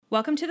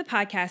Welcome to the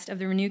podcast of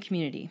the Renew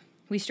community.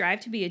 We strive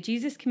to be a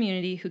Jesus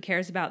community who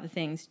cares about the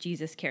things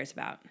Jesus cares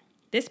about.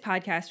 This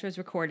podcast was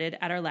recorded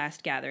at our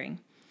last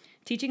gathering.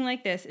 Teaching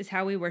like this is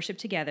how we worship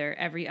together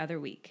every other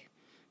week.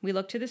 We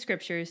look to the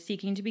scriptures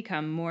seeking to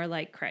become more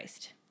like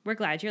Christ. We're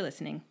glad you're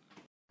listening.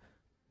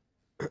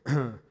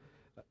 A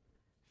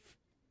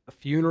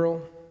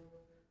funeral,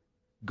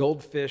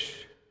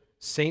 Goldfish,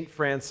 St.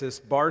 Francis,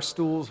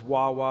 Barstools,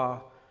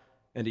 Wawa,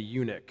 and a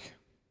eunuch.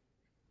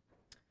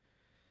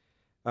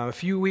 A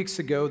few weeks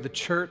ago, the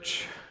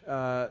church,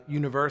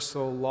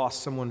 Universal,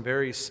 lost someone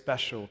very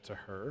special to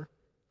her,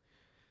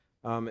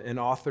 an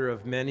author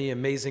of many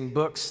amazing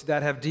books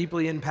that have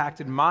deeply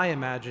impacted my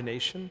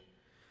imagination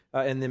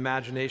and the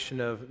imagination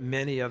of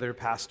many other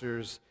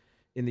pastors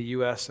in the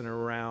U.S. and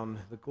around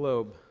the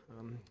globe.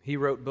 He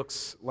wrote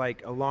books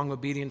like A Long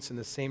Obedience in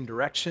the Same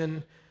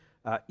Direction,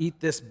 Eat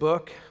This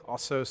Book.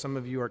 Also, some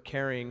of you are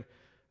carrying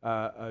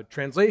a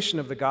translation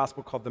of the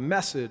gospel called The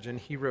Message, and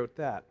he wrote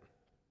that.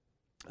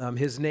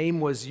 His name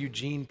was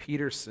Eugene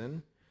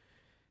Peterson,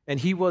 and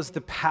he was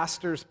the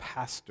pastor's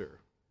pastor.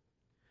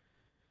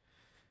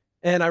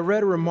 And I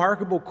read a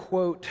remarkable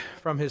quote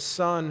from his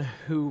son,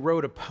 who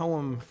wrote a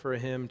poem for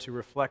him to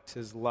reflect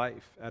his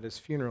life at his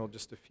funeral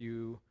just a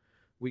few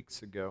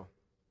weeks ago.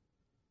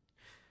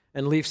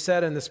 And Leaf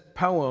said in this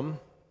poem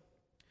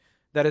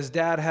that his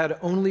dad had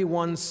only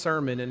one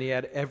sermon and he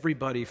had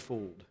everybody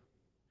fooled.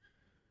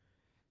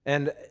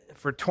 And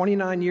for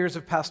 29 years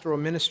of pastoral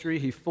ministry,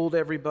 he fooled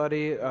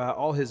everybody.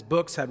 All his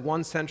books had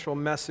one central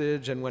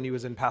message, and when he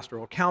was in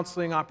pastoral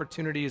counseling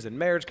opportunities and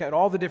marriage,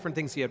 all the different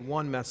things, he had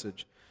one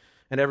message.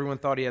 And everyone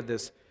thought he had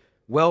this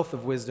wealth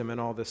of wisdom and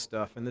all this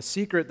stuff. And the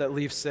secret that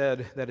Leaf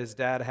said that his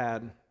dad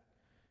had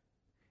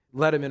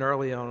led him in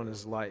early on in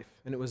his life.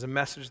 And it was a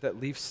message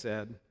that Leaf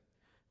said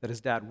that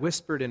his dad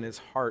whispered in his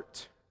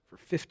heart for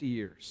 50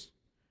 years.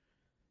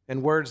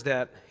 And words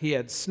that he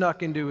had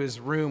snuck into his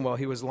room while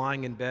he was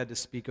lying in bed to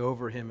speak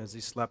over him as he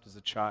slept as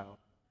a child.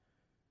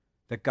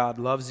 That God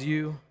loves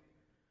you,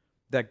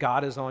 that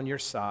God is on your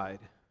side,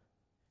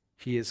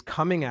 He is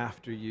coming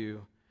after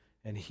you,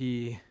 and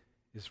He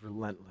is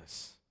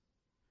relentless.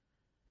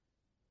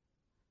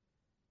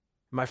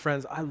 My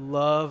friends, I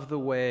love the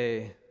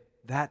way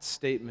that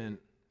statement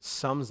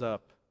sums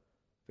up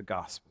the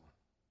gospel.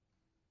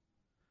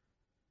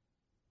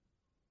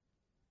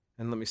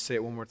 And let me say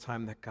it one more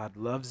time, that God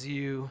loves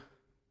you,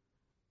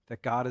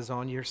 that God is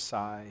on your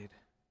side,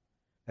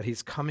 that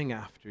He's coming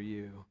after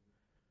you,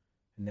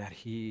 and that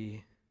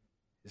He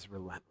is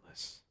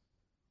relentless.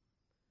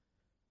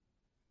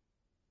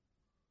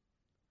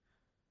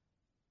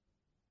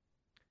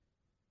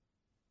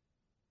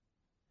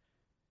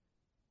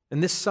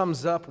 And this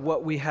sums up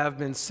what we have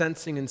been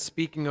sensing and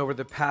speaking over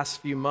the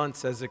past few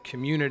months as a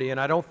community, and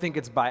I don't think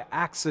it's by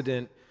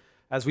accident.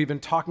 As we've been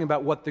talking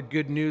about what the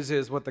good news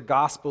is, what the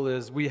gospel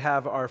is, we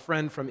have our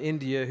friend from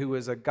India who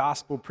is a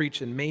gospel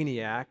preaching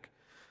maniac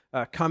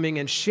coming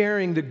and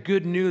sharing the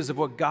good news of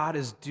what God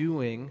is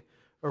doing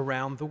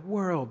around the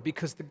world,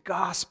 because the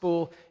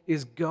gospel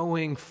is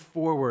going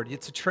forward.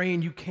 It's a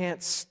train, you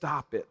can't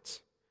stop it.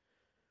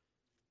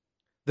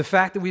 The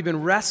fact that we've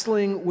been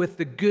wrestling with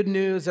the good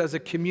news as a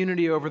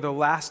community over the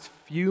last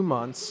few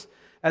months,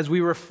 as we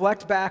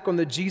reflect back on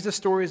the Jesus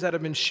stories that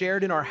have been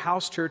shared in our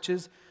house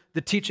churches, the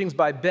teachings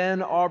by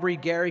Ben, Aubrey,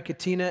 Gary,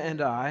 Katina, and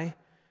I,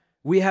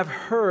 we have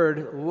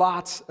heard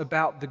lots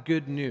about the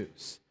good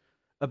news,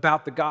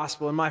 about the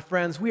gospel. And my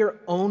friends, we are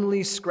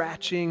only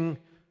scratching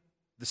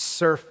the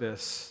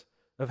surface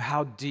of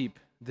how deep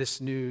this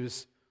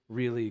news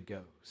really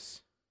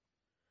goes.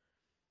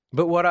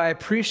 But what I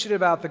appreciate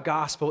about the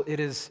gospel, it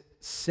is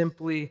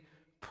simply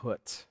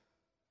put.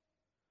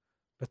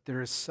 But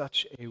there is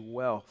such a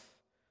wealth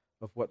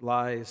of what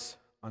lies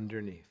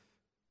underneath.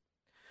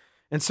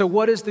 And so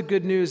what is the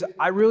good news?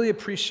 I really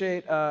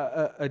appreciate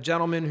a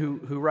gentleman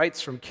who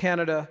writes from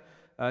Canada.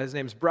 His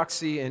name's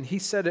Bruxy, and he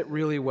said it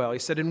really well. He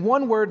said, in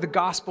one word, the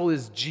gospel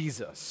is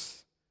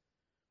Jesus.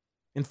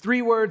 In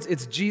 3 words,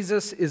 it's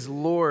Jesus is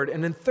Lord.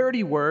 And in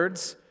 30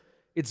 words,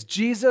 it's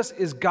Jesus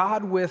is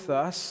God with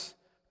us,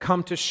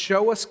 come to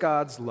show us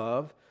God's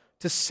love,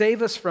 to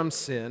save us from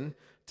sin,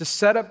 to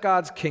set up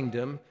God's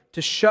kingdom,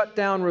 to shut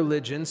down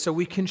religion so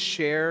we can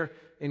share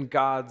in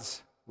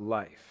God's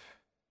life.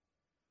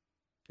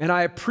 And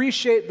I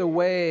appreciate the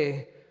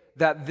way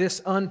that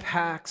this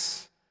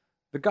unpacks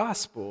the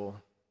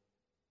gospel.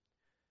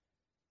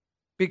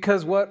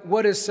 Because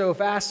what is so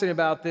fascinating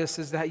about this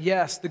is that,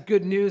 yes, the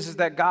good news is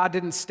that God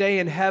didn't stay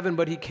in heaven,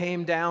 but He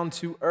came down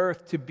to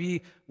earth to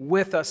be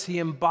with us. He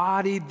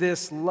embodied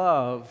this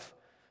love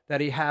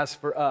that He has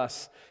for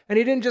us. And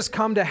He didn't just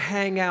come to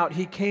hang out.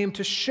 He came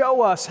to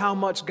show us how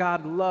much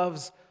God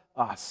loves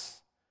us.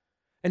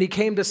 And He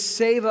came to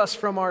save us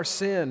from our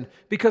sin,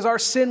 because our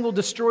sin will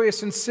destroy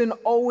us, and sin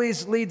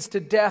always leads to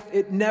death.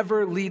 It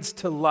never leads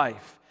to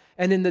life.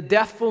 And in the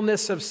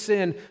deathfulness of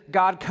sin,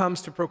 God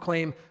comes to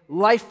proclaim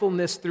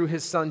lifefulness through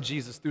His Son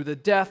Jesus, through the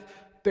death,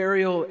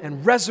 burial,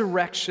 and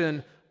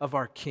resurrection of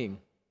our King.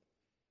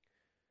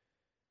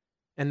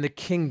 And the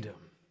kingdom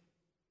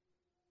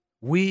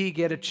we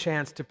get a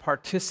chance to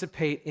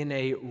participate in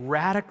a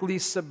radically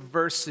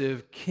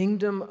subversive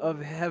kingdom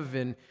of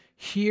heaven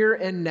here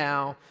and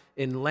now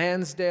in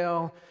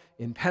Lansdale,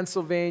 in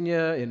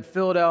Pennsylvania, in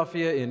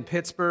Philadelphia, in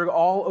Pittsburgh,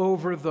 all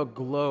over the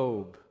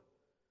globe.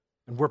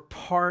 And we're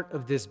part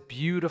of this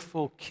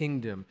beautiful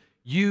kingdom.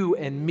 You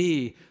and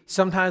me.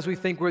 Sometimes we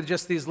think we're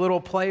just these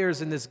little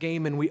players in this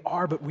game, and we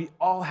are, but we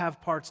all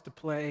have parts to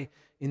play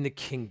in the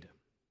kingdom.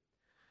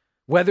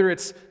 Whether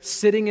it's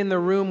sitting in the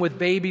room with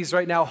babies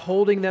right now,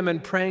 holding them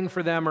and praying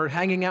for them, or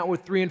hanging out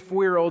with 3- and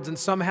 4-year-olds and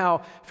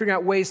somehow figuring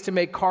out ways to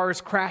make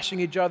cars crashing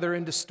each other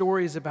into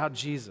stories about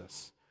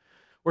Jesus.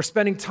 Or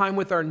spending time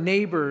with our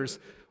neighbors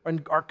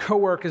and our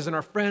coworkers and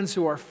our friends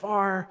who are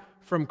far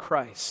from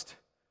Christ.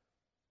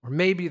 Or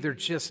maybe they're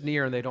just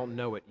near and they don't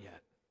know it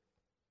yet.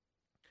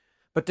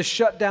 But to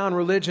shut down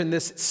religion,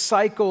 this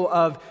cycle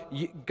of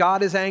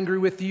God is angry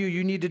with you,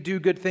 you need to do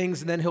good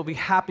things, and then he'll be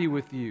happy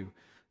with you.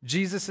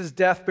 Jesus'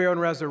 death, burial,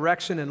 and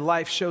resurrection and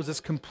life shows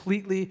us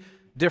completely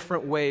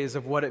different ways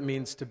of what it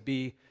means to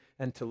be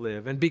and to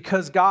live. And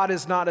because God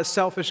is not a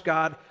selfish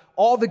God,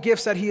 all the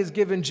gifts that he has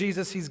given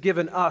Jesus, he's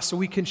given us, so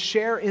we can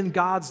share in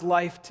God's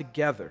life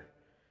together.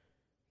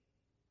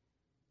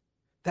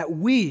 That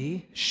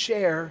we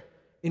share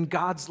in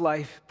God's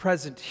life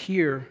present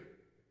here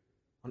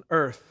on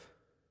earth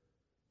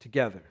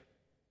together.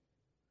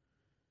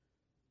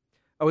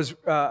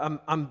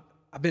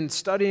 I've been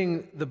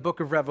studying the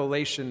book of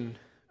Revelation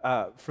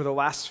for the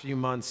last few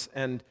months,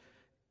 and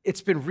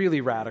it's been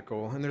really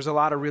radical, and there's a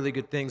lot of really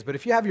good things. But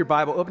if you have your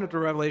Bible, open it to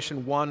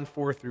Revelation 1,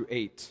 4 through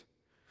 8.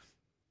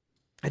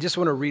 I just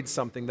want to read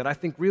something that I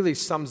think really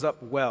sums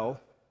up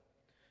well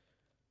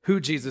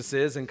who Jesus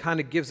is and kind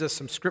of gives us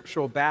some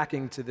scriptural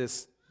backing to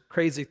this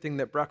crazy thing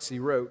that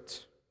Bruxy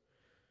wrote.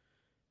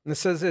 And it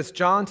says this: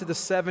 John to the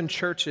 7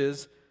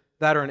 churches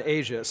that are in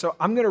Asia. So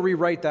I'm going to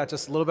rewrite that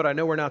just a little bit. I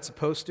know we're not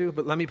supposed to,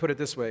 but let me put it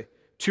this way.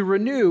 To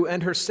Renew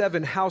and her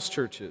 7 house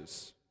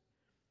churches.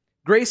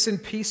 Grace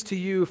and peace to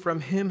you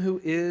from him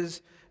who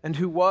is, and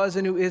who was,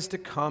 and who is to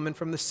come, and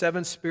from the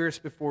 7 spirits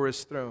before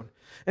his throne,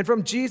 and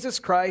from Jesus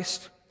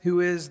Christ, who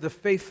is the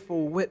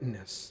faithful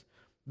witness,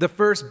 the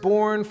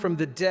firstborn from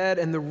the dead,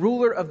 and the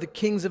ruler of the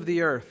kings of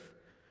the earth,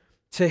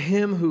 to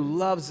him who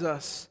loves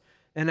us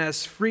and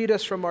has freed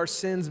us from our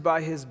sins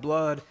by his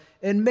blood,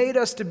 and made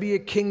us to be a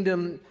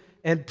kingdom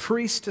and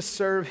priests to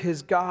serve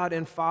his God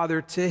and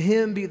Father. To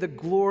him be the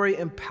glory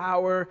and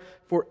power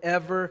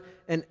forever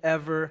and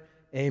ever.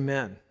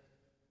 Amen.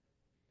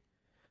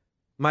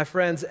 My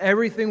friends,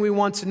 everything we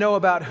want to know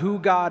about who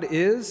God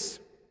is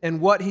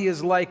and what he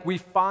is like, we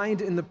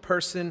find in the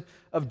person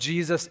of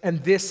Jesus.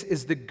 And this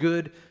is the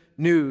good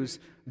news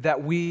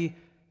that we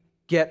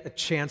get a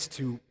chance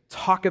to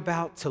talk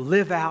about, to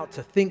live out,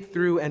 to think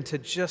through, and to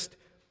just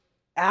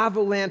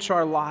avalanche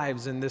our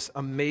lives in this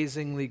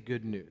amazingly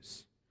good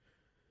news.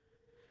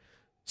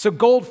 So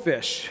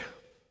Goldfish,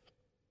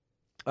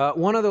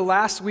 one of the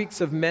last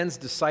weeks of men's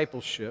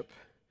discipleship,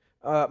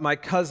 my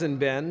cousin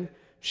Ben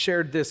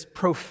shared this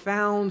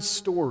profound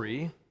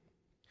story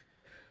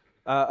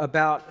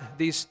about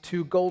these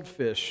 2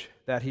 goldfish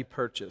that he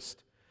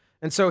purchased.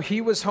 And so he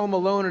was home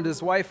alone and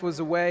his wife was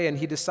away, and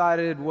he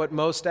decided what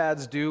most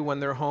dads do when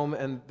they're home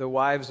and the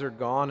wives are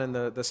gone and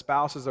the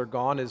spouses are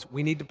gone is,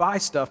 we need to buy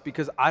stuff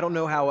because I don't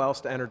know how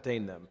else to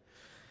entertain them.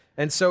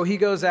 And so he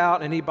goes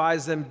out and he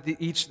buys them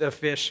each the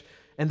fish,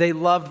 and they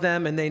loved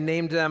them, and they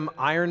named them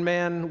Iron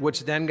Man,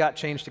 which then got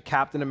changed to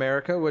Captain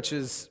America, which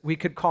is, we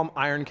could call him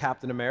Iron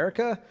Captain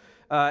America.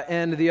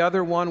 And the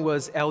other one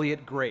was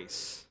Elliot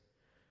Grace.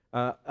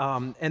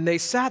 And they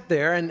sat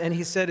there, and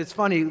he said, it's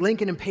funny,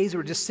 Lincoln and Paisley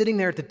were just sitting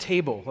there at the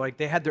table. Like,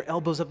 they had their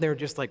elbows up there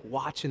just like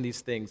watching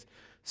these things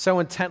so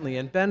intently.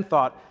 And Ben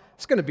thought,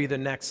 it's going to be the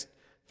next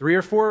 3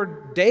 or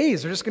 4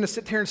 days. They're just going to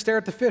sit here and stare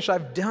at the fish.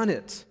 I've done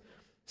it.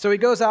 So he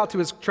goes out to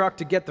his truck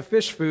to get the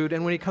fish food,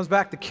 and when he comes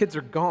back, the kids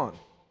are gone.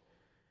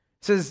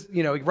 He says,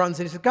 he runs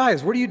in, he says,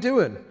 guys, what are you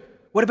doing?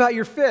 What about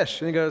your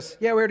fish? And he goes,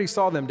 yeah, we already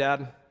saw them,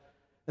 Dad.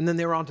 And then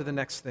they were on to the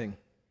next thing.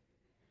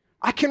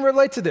 I can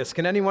relate to this.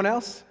 Can anyone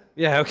else?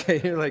 Yeah, okay.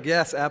 You're like,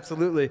 yes,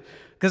 absolutely.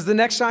 Because the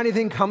next shiny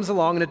thing comes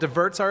along and it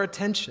diverts our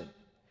attention.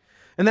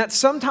 And that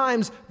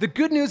sometimes the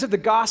good news of the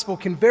gospel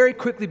can very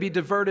quickly be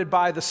diverted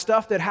by the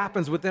stuff that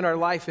happens within our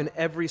life in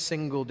every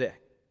single day.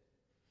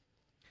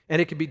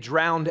 And it can be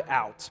drowned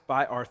out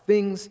by our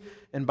things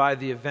and by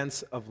the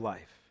events of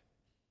life.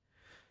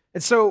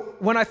 And so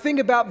when I think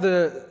about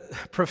the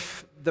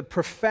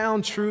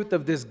profound truth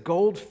of this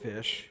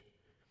goldfish,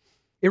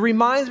 it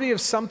reminds me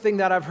of something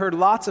that I've heard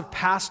lots of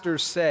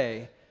pastors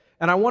say,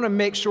 and I want to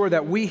make sure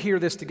that we hear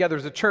this together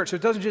as a church. So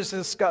it doesn't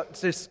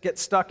just get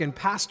stuck in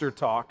pastor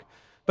talk,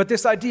 but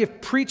this idea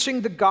of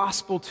preaching the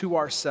gospel to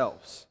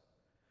ourselves,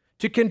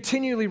 to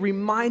continually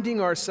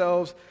reminding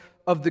ourselves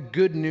of the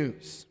good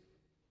news.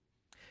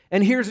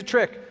 And here's a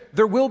trick.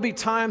 There will be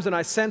times, and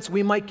I sense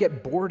we might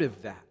get bored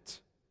of that.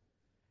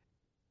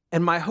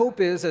 And my hope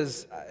is,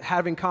 as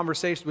having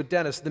conversations with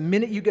Dennis, the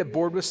minute you get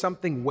bored with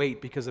something, wait,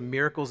 because a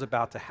miracle is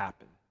about to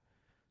happen.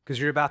 Because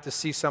you're about to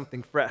see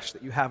something fresh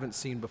that you haven't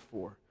seen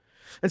before.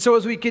 And so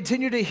as we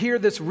continue to hear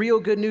this real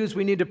good news,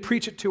 we need to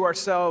preach it to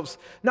ourselves.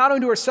 Not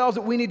only to ourselves,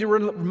 but we need to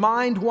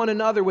remind one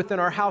another within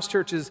our house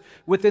churches,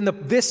 within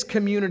this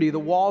community, the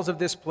walls of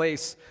this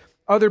place,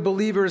 other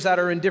believers that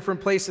are in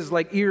different places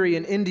like Erie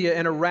and India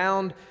and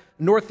around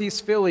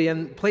Northeast Philly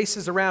and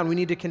places around. We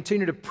need to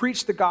continue to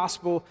preach the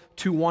gospel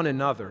to one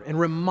another and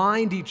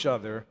remind each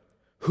other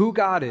who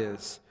God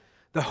is,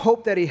 the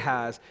hope that he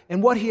has,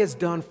 and what he has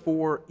done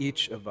for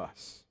each of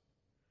us.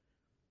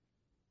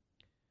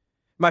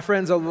 My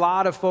friends, a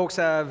lot of folks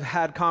have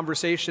had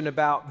conversation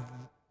about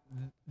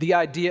the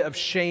idea of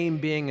shame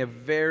being a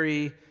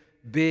very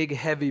big,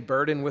 heavy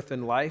burden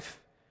within life.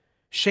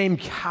 Shame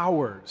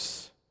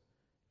cowers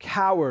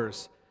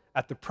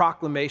at the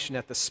proclamation,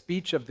 at the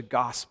speech of the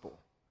gospel,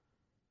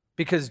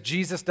 because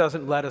Jesus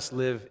doesn't let us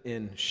live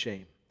in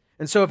shame.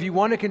 And so if you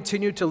want to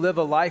continue to live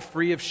a life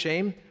free of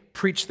shame,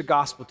 preach the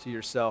gospel to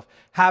yourself.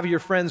 Have your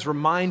friends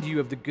remind you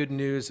of the good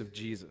news of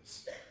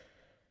Jesus.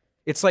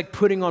 It's like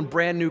putting on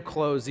brand new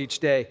clothes each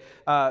day.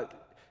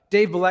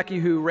 Dave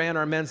Bilecki, who ran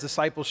our men's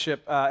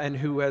discipleship and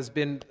who has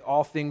been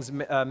all things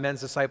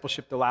men's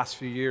discipleship the last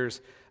few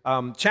years,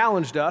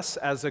 challenged us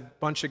as a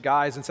bunch of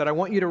guys and said, I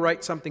want you to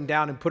write something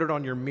down and put it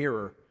on your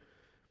mirror.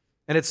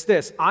 And it's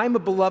this: I'm a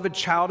beloved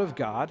child of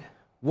God,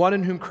 one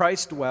in whom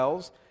Christ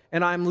dwells,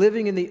 and I'm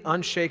living in the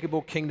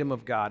unshakable kingdom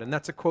of God. And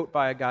that's a quote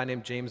by a guy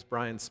named James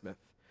Bryan Smith.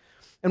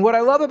 And what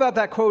I love about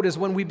that quote is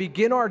when we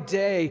begin our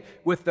day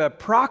with a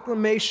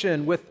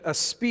proclamation, with a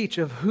speech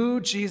of who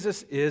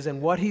Jesus is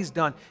and what he's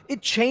done,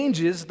 it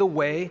changes the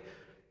way,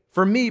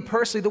 for me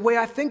personally, the way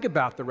I think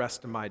about the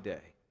rest of my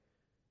day.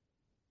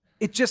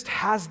 It just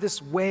has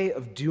this way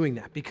of doing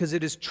that because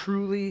it is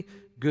truly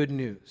good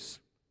news.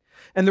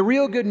 And the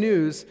real good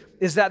news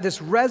is that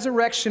this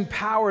resurrection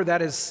power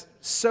that is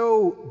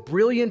so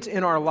brilliant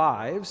in our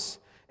lives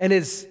and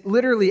is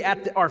literally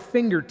at our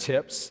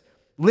fingertips,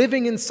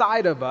 living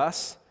inside of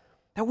us,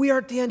 that we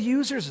aren't the end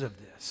users of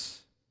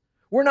this.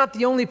 We're not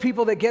the only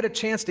people that get a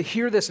chance to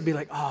hear this and be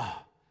like,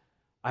 oh,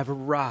 I've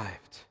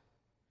arrived.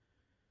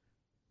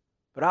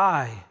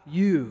 But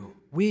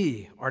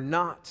we are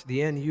not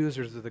the end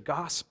users of the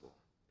gospel.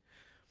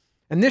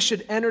 And this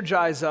should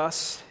energize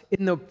us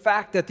in the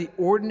fact that the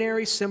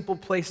ordinary, simple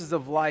places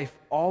of life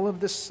all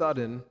of a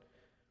sudden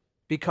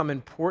become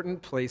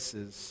important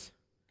places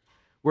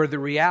where the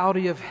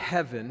reality of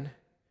heaven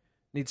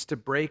needs to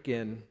break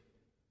in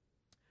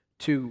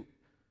to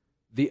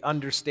the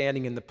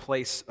understanding in the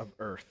place of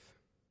earth.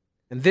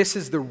 And this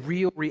is the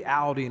real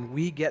reality, and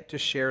we get to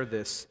share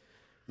this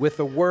with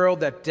a world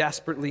that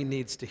desperately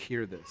needs to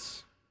hear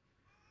this.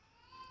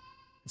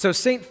 So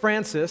St.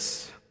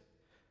 Francis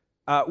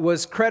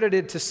was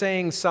credited to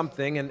saying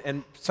something,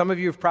 and some of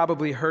you have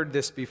probably heard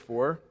this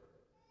before,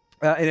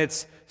 and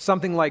it's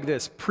something like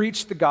this: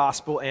 preach the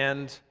gospel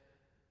and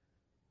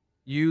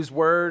use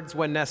words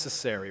when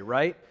necessary,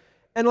 right?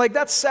 And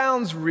that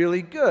sounds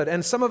really good.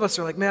 And some of us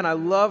are like, man, I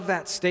love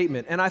that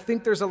statement. And I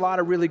think there's a lot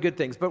of really good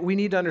things. But we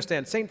need to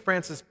understand, St.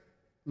 Francis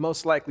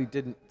most likely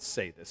didn't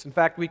say this. In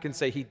fact, we can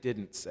say he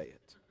didn't say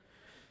it.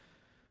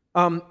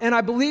 And I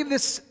believe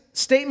this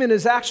statement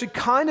is actually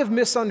kind of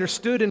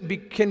misunderstood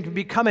and can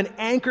become an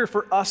anchor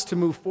for us to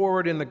move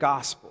forward in the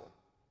gospel.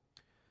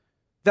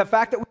 The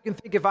fact that we can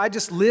think, if I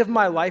just live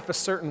my life a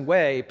certain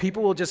way,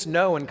 people will just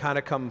know and kind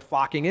of come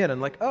flocking in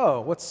and like,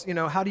 oh,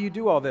 how do you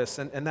do all this?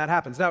 And that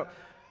happens. Now,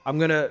 I'm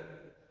going to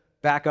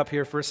back up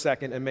here for a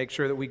second and make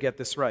sure that we get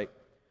this right.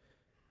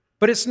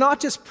 But it's not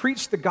just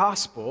preach the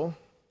gospel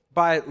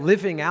by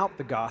living out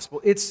the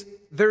gospel.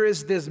 There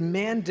is this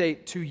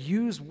mandate to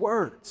use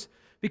words.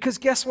 Because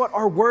guess what?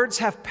 Our words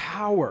have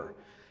power.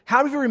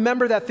 How do you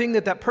remember that thing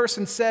that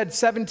person said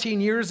 17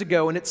 years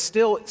ago and it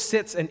still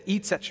sits and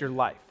eats at your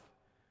life?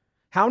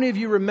 How many of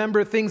you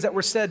remember things that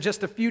were said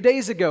just a few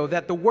days ago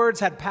that the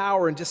words had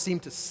power and just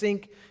seemed to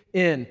sink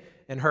in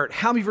and hurt?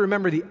 How many of you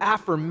remember the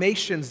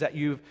affirmations that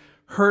you've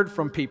heard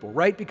from people,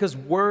 right? Because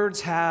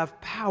words have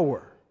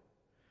power.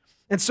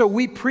 And so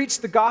we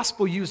preach the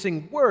gospel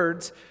using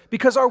words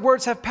because our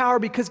words have power.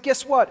 Because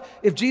guess what?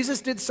 If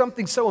Jesus did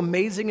something so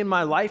amazing in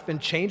my life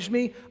and changed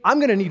me, I'm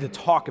going to need to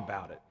talk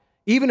about it,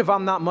 even if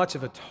I'm not much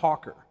of a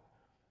talker.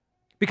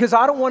 Because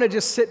I don't want to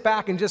just sit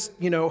back and just,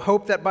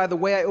 hope that by the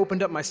way I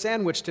opened up my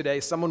sandwich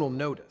today, someone will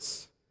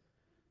notice.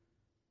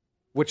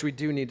 Which we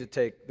do need to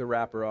take the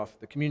wrapper off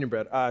the communion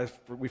bread.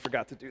 We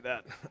forgot to do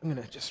that. I'm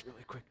going to just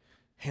really quick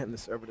hand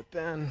this over to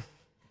Ben.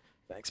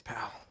 Thanks,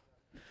 pal.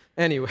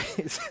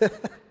 Anyways.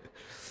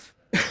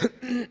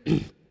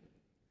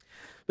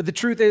 But the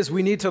truth is,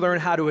 we need to learn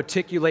how to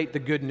articulate the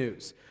good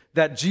news.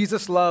 That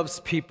Jesus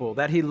loves people,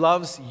 that he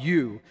loves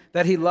you,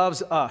 that he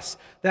loves us,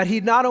 that he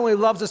not only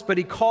loves us, but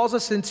he calls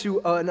us into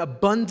an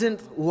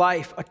abundant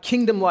life, a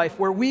kingdom life,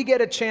 where we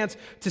get a chance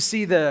to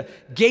see the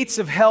gates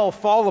of hell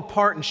fall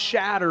apart and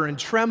shatter and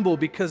tremble,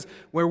 because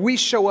where we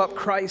show up,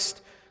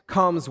 Christ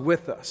comes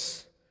with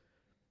us.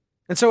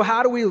 And so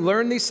how do we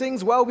learn these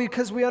things? Well,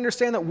 because we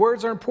understand that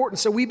words are important.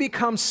 So we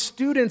become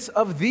students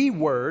of the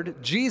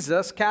Word,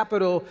 Jesus,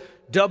 capital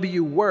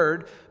W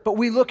Word, but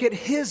we look at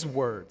His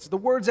words, the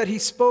words that He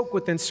spoke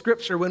within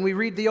Scripture. When we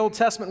read the Old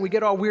Testament, we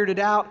get all weirded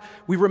out.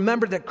 We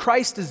remember that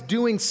Christ is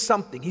doing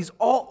something. He's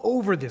all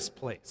over this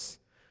place,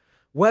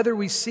 whether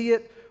we see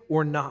it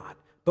or not.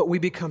 But we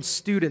become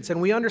students,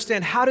 and we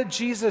understand, how did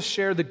Jesus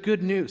share the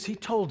good news? He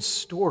told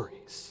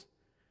stories.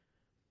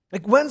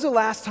 Like, when's the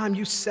last time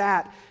you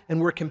sat and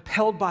were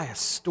compelled by a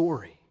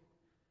story?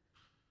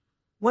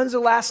 When's the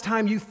last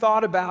time you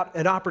thought about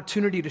an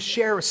opportunity to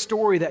share a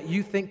story that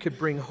you think could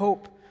bring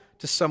hope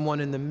to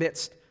someone in the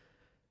midst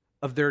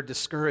of their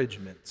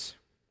discouragement?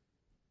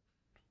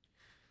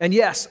 And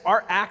yes,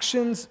 our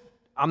actions,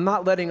 I'm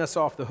not letting us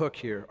off the hook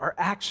here, our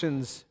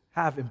actions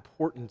have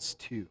importance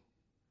too.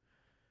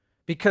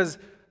 Because a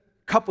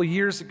couple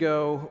years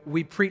ago,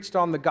 we preached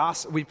on the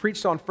gospel, we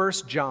preached on 1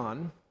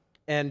 John,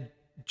 and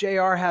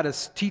JR had a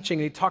teaching,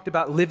 and he talked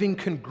about living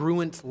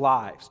congruent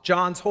lives.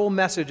 John's whole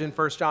message in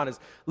 1 John is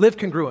live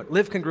congruent,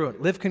 live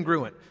congruent, live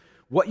congruent.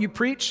 What you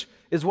preach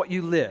is what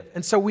you live.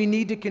 And so we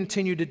need to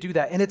continue to do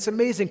that. And it's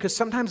amazing because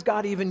sometimes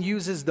God even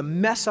uses the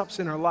mess ups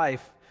in our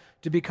life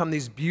to become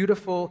these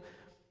beautiful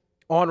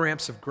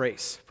on-ramps of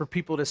grace for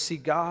people to see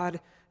God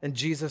and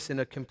Jesus in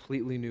a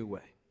completely new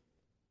way.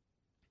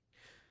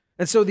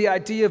 And so the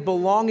idea of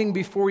belonging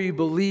before you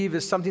believe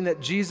is something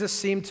that Jesus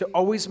seemed to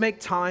always make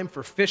time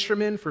for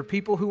fishermen, for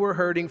people who were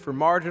hurting, for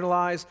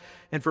marginalized,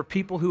 and for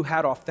people who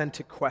had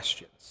authentic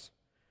questions.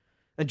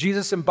 And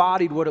Jesus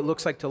embodied what it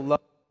looks like to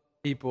love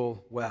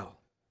people well.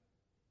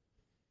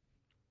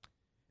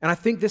 And I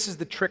think this is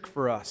the trick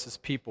for us as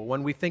people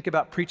when we think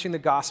about preaching the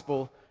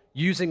gospel,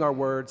 using our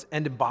words,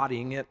 and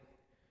embodying it,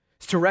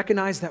 is to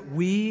recognize that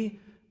we,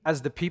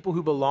 as the people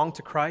who belong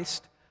to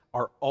Christ,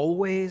 are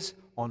always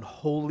on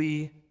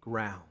holy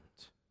ground.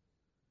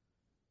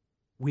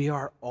 We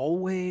are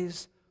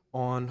always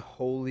on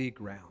holy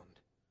ground,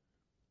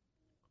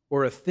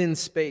 or a thin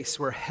space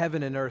where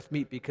heaven and earth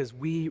meet, because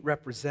we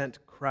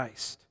represent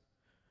Christ.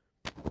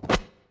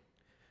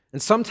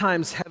 And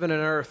sometimes heaven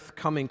and earth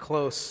coming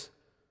close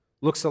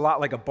looks a lot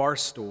like a bar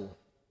stool.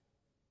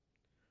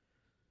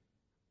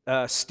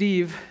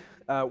 Steve,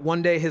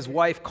 one day his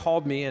wife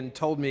called me and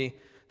told me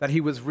that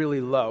he was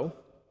really low.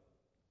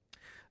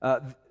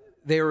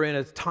 They were in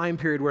a time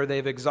period where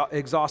they've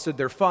exhausted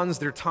their funds,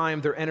 their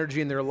time, their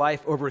energy, and their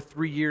life over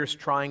 3 years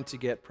trying to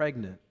get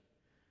pregnant.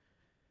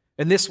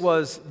 And this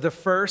was the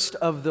first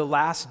of the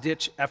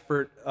last-ditch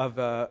effort of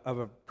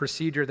a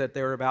procedure that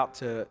they were about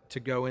to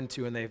go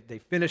into, and they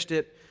finished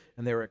it,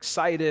 and they were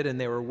excited, and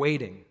they were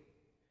waiting.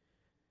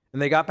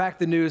 And they got back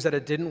the news that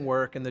it didn't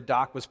work, and the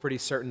doc was pretty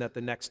certain that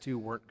the next two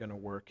weren't going to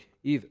work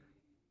either.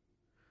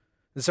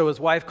 And so his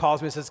wife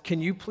calls me and says, "Can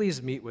you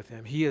please meet with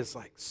him? He is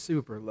like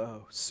super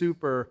low,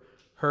 super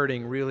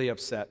hurting, really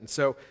upset." And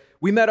so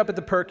we met up at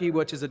the Perky,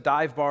 which is a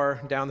dive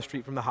bar down the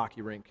street from the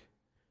hockey rink.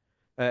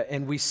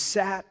 And we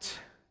sat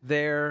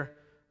there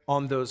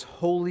on those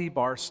holy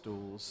bar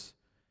stools,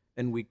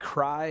 and we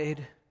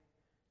cried,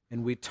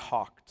 and we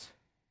talked,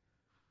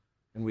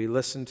 and we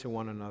listened to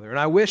one another. And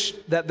I wish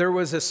that there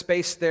was a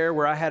space there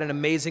where I had an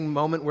amazing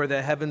moment where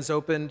the heavens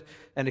opened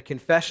and a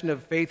confession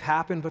of faith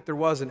happened, but there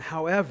wasn't.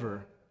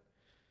 However,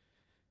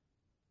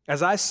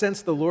 as I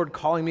sensed the Lord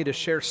calling me to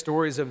share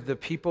stories of the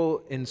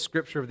people in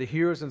Scripture, of the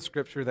heroes in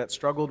Scripture that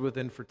struggled with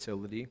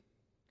infertility,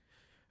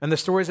 and the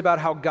stories about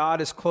how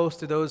God is close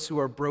to those who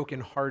are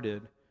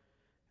brokenhearted,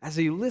 as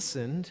he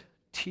listened,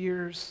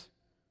 tears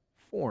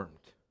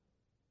formed.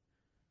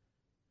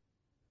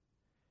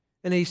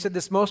 And he said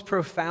this most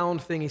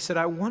profound thing. He said,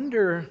 "I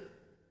wonder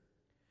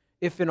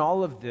if in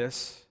all of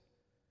this,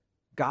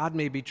 God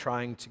may be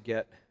trying to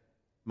get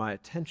my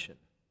attention."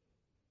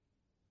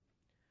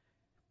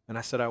 And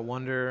I said, "I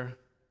wonder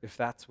if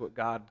that's what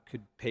God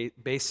could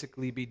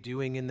basically be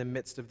doing in the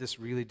midst of this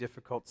really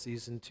difficult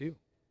season too."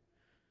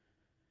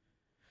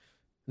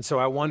 And so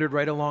I wondered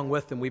right along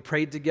with him. We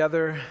prayed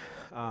together,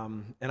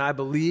 and I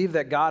believe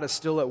that God is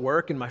still at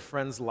work in my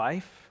friend's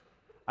life.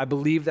 I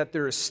believe that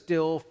there are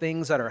still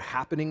things that are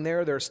happening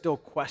there. There are still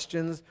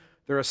questions.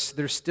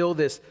 There's still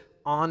this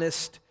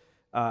honest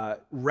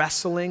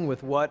wrestling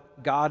with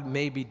what God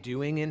may be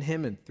doing in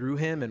him and through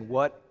him, and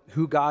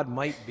who God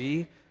might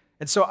be.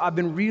 And so I've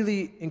been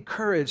really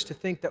encouraged to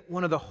think that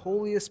one of the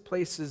holiest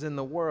places in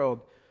the world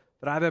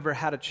that I've ever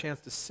had a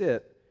chance to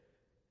sit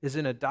is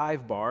in a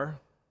dive bar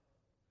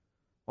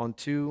on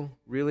two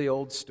really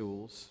old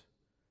stools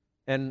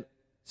and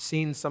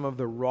seen some of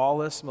the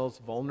rawest,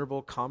 most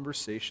vulnerable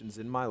conversations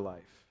in my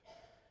life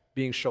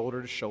being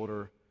shoulder to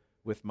shoulder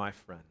with my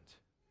friend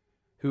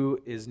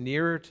who is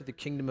nearer to the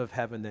kingdom of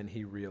heaven than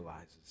he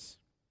realizes.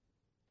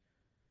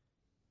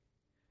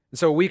 And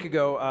so a week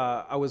ago,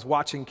 I was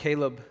watching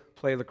Caleb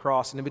play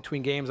lacrosse, and in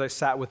between games, I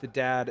sat with the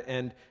dad,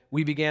 and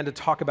we began to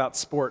talk about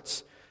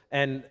sports.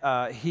 And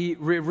he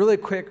really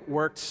quick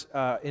worked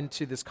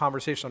into this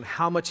conversation on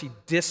how much he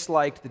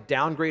disliked the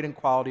downgrading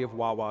quality of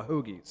Wawa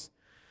hoagies.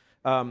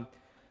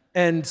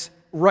 And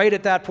right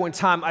at that point in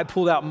time, I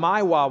pulled out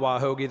my Wawa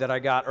hoagie that I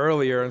got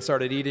earlier and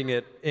started eating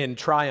it in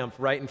triumph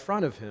right in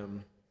front of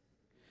him.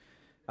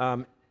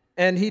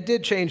 And he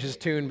did change his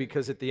tune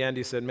because at the end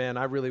he said, man,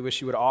 I really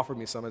wish you would have offered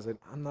me some. I said,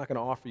 I'm not going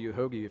to offer you a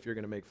hoagie if you're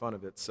going to make fun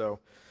of it. So,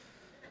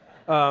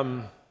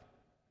 but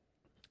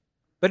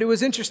it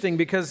was interesting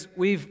because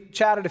we've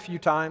chatted a few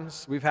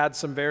times. We've had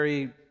some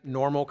very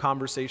normal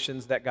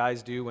conversations that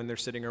guys do when they're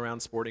sitting around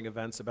sporting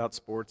events about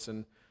sports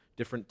and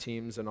different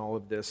teams and all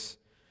of this.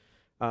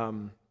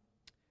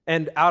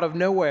 And out of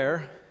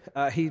nowhere,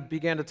 he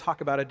began to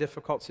talk about a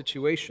difficult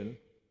situation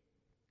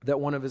that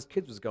one of his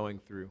kids was going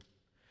through.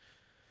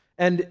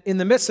 And in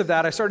the midst of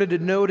that, I started to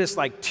notice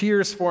like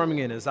tears forming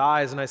in his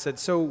eyes. And I said,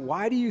 so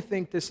why do you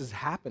think this is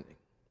happening?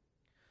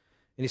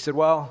 And he said,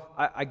 well,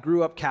 I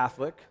grew up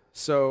Catholic.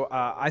 So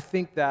I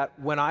think that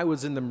when I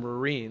was in the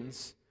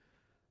Marines,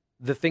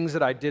 the things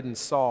that I did and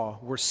saw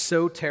were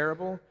so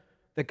terrible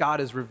that God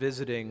is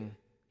revisiting.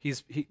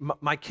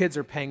 My kids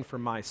are paying for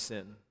my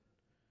sin.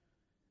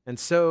 And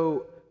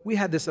so we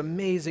had this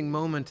amazing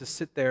moment to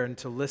sit there and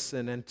to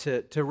listen and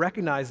to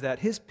recognize that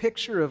his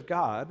picture of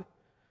God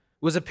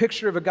was a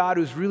picture of a God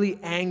who's really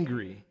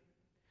angry,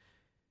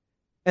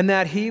 and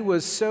that he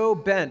was so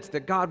bent,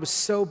 that God was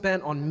so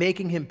bent on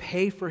making him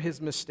pay for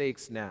his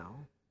mistakes now,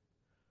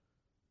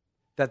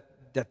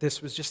 that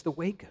this was just the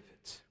wake of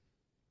it.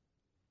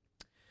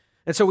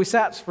 And so we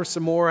sat for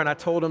some more, and I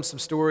told him some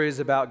stories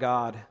about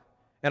God.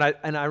 And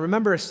I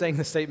remember saying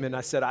the statement,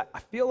 I said, I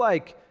feel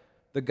like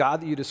the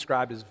God that you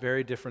described is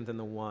very different than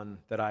the one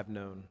that I've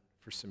known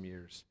for some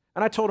years.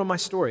 And I told him my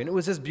story, and it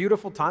was this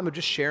beautiful time of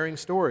just sharing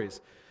stories.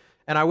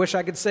 And I wish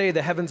I could say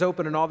the heavens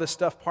opened and all this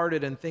stuff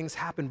parted and things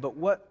happened, but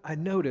what I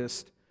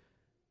noticed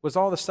was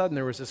all of a sudden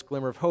there was this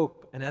glimmer of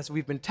hope. And as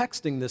we've been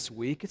texting this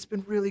week, it's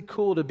been really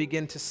cool to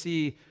begin to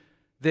see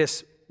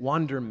this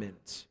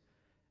wonderment.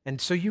 And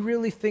so you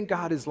really think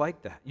God is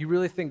like that? You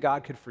really think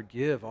God could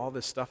forgive all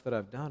this stuff that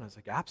I've done? I was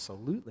like,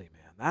 absolutely,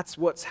 man. That's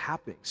what's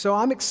happening. So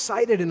I'm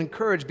excited and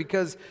encouraged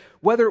because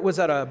whether it was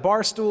at a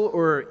Barstool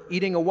or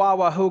eating a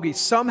Wawa hoagie,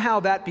 somehow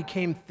that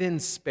became thin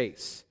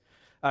space.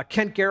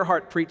 Kent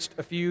Gerhardt preached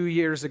a few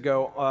years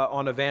ago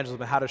on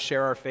evangelism, how to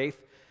share our faith.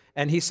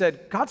 And he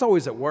said, God's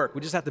always at work.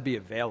 We just have to be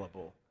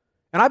available.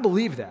 And I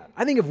believe that.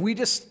 I think if we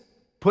just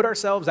put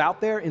ourselves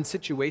out there in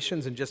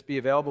situations and just be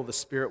available, the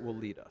Spirit will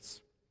lead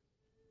us.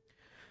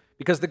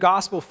 Because the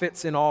gospel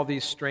fits in all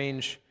these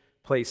strange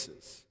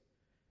places.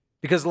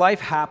 Because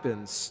life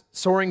happens,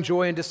 soaring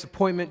joy and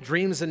disappointment,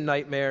 dreams and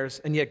nightmares,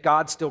 and yet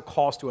God still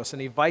calls to us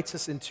and He invites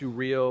us into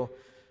real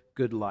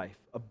good life.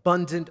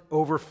 Abundant,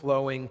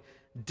 overflowing,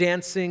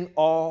 dancing,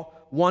 all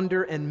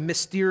wonder and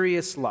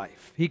mysterious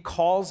life. He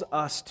calls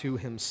us to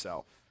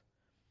Himself.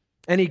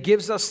 And He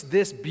gives us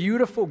this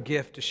beautiful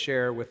gift to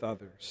share with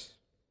others.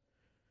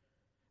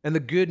 And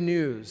the good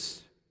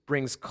news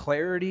brings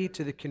clarity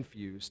to the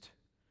confused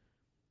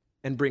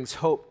and brings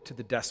hope to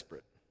the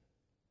desperate.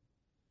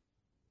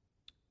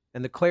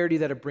 And the clarity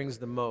that it brings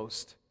the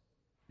most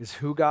is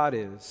who God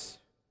is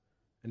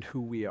and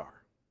who we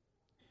are.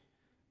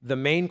 The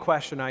main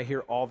question I hear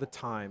all the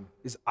time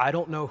is, I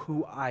don't know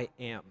who I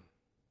am.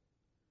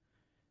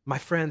 My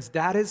friends,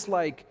 that is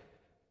like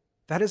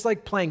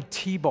playing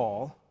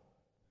t-ball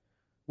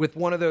with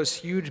one of those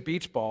huge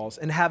beach balls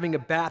and having a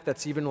bat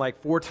that's even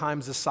like 4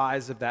 times the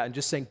size of that and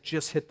just saying,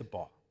 just hit the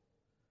ball.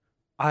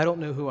 I don't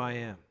know who I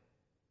am.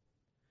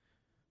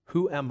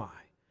 Who am I?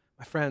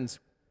 My friends,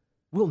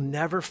 we'll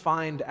never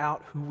find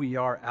out who we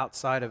are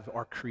outside of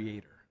our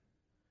Creator.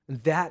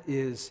 And that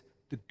is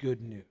the good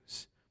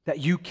news. That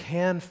you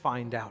can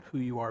find out who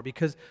you are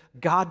because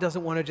God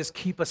doesn't want to just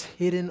keep us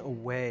hidden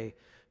away,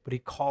 but He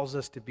calls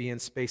us to be in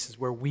spaces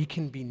where we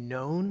can be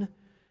known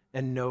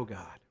and know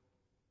God.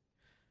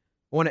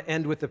 I want to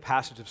end with a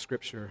passage of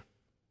Scripture.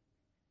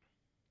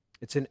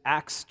 It's in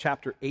Acts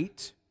chapter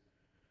 8,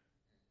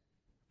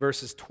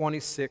 verses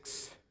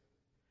 26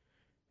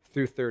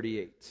 through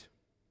 38.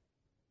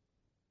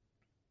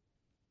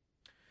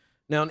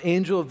 Now an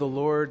angel of the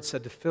Lord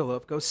said to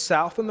Philip, go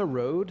south on the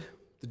road,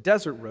 the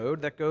desert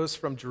road that goes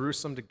from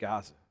Jerusalem to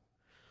Gaza.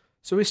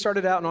 So he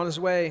started out, and on his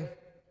way,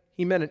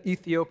 he met an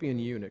Ethiopian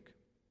eunuch,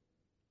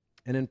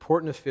 an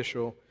important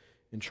official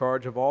in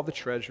charge of all the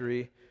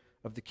treasury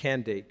of the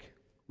Kandake,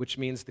 which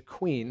means the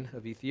queen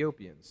of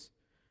Ethiopians.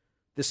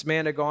 This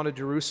man had gone to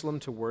Jerusalem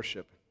to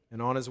worship,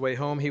 and on his way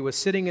home, he was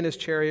sitting in his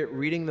chariot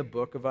reading the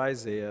book of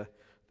Isaiah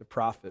the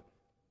prophet.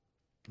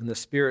 And the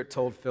Spirit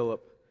told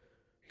Philip,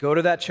 go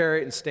to that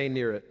chariot and stay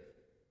near it.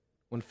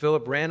 When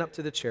Philip ran up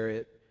to the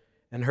chariot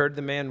and heard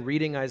the man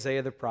reading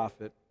Isaiah the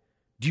prophet,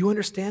 do you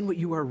understand what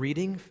you are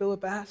reading?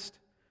 Philip asked.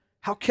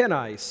 How can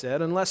I, he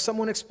said, unless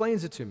someone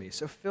explains it to me?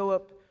 So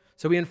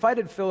he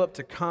invited Philip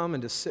to come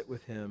and to sit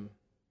with him.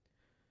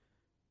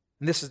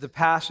 And this is the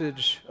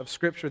passage of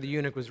Scripture the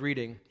eunuch was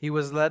reading. He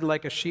was led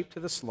like a sheep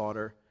to the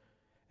slaughter,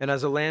 and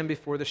as a lamb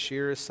before the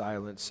shearer is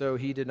silent, so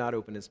he did not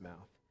open his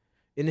mouth.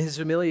 In his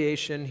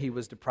humiliation, he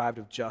was deprived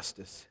of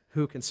justice.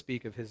 Who can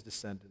speak of his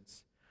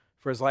descendants?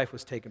 For his life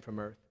was taken from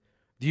earth.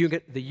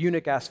 The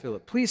eunuch asked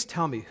Philip, "Please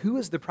tell me, who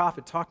is the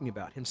prophet talking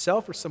about,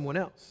 himself or someone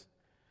else?"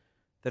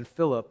 Then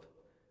Philip,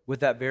 with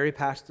that very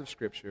passage of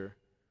Scripture,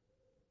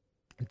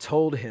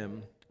 told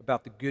him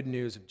about the good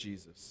news of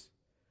Jesus.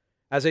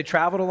 As they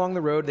traveled along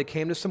the road, they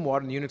came to some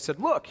water, and the eunuch said,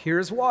 "Look, here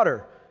is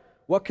water.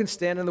 What can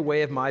stand in the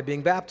way of my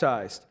being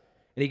baptized?"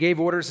 And he gave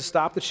orders to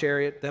stop the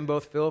chariot. Then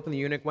both Philip and the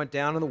eunuch went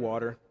down in the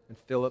water, and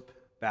Philip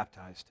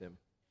baptized him.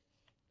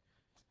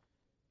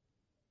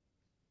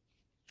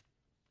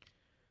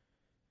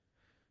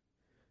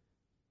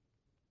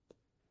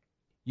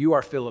 You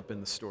are Philip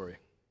in the story.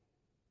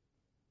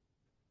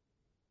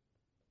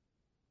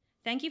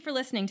 Thank you for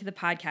listening to the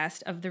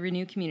podcast of the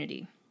Renew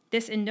community.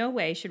 This in no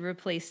way should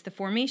replace the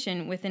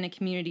formation within a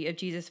community of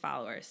Jesus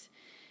followers.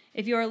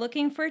 If you are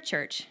looking for a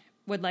church,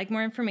 would like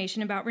more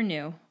information about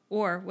Renew,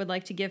 or would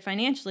like to give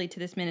financially to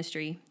this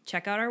ministry,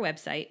 check out our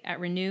website at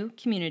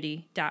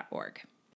renewcommunity.org.